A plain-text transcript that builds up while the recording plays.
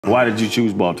Why did you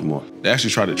choose Baltimore? They actually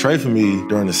tried to trade for me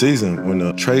during the season when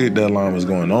the trade deadline was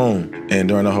going on. And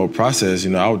during the whole process,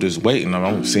 I was just waiting.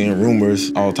 I'm seeing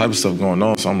rumors, all type of stuff going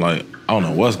on. So I'm like, I don't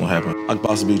know what's gonna happen. I could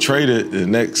possibly be traded the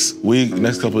next week, the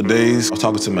next couple of days. I was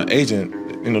talking to my agent.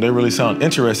 They really sound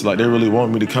interested, like they really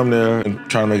want me to come there and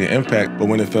try to make an impact. But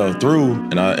when it fell through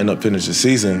and I ended up finishing the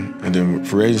season and then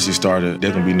free agency started,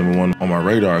 they're gonna be #1 on my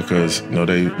radar because,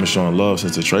 they've been showing love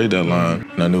since the trade deadline.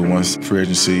 And I knew once free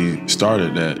agency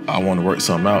started that I wanted to work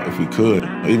something out if we could.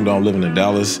 Even though I'm living in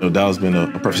Dallas, Dallas has been a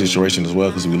perfect situation as well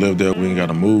because we live there, we ain't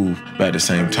gotta move back at the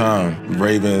same time.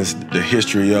 Ravens, the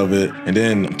history of it. And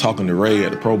then I'm talking to Ray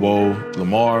at the Pro Bowl,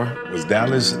 Lamar. Was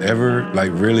Dallas ever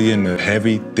really in the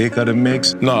heavy thick of the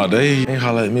mix? No, they ain't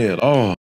holler at me at all.